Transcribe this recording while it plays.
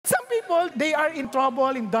people, they are in trouble,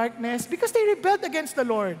 in darkness, because they rebelled against the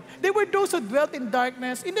Lord. They were those who dwelt in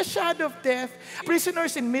darkness, in the shadow of death,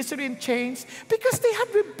 prisoners in misery and chains, because they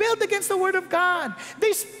had rebelled against the word of God.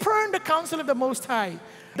 They spurned the counsel of the Most High.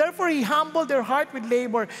 Therefore, He humbled their heart with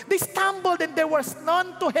labor. They stumbled and there was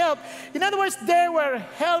none to help. In other words, they were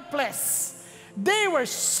helpless. They were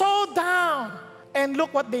so down. And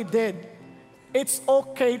look what they did. It's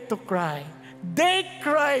okay to cry. They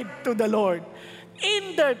cried to the Lord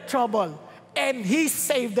in their trouble, and He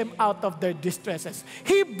saved them out of their distresses.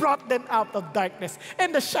 He brought them out of darkness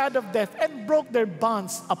and the shadow of death and broke their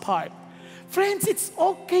bonds apart. Friends, it's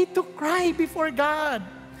okay to cry before God.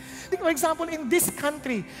 For example, in this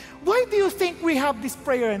country, why do you think we have this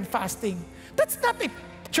prayer and fasting? That's not a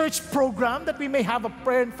church program that we may have a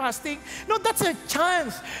prayer and fasting. No, that's a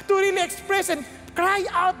chance to really express and cry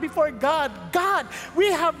out before God. God,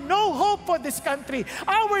 we have no hope for this country.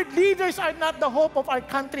 Our leaders are not the hope of our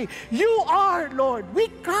country. You are, Lord. We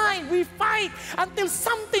cry, we fight until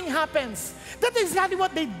something happens. That is exactly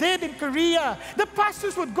what they did in Korea. The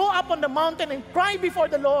pastors would go up on the mountain and cry before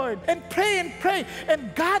the Lord and pray,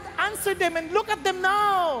 and God answered them, and look at them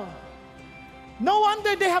now. No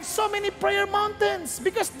wonder they have so many prayer mountains,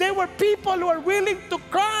 because they were people who are willing to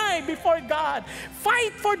cry before God,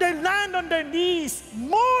 fight for their land on their knees,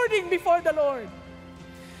 mourning before the Lord.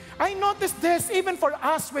 I noticed this even for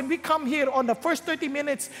us when we come here on the first 30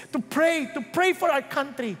 minutes to pray for our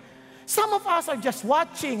country. Some of us are just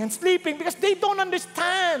watching and sleeping because they don't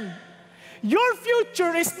understand. Your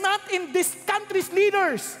future is not in this country's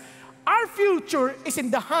leaders. Our future is in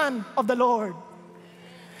the hand of the Lord.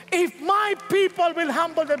 If my people will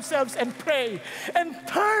humble themselves and pray and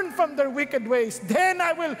turn from their wicked ways, then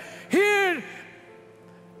I will hear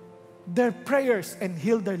their prayers and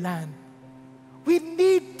heal their land. We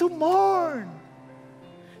need to mourn.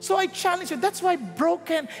 So I challenge you. That's why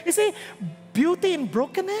you see, beauty in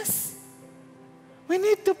brokenness. We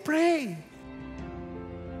need to pray.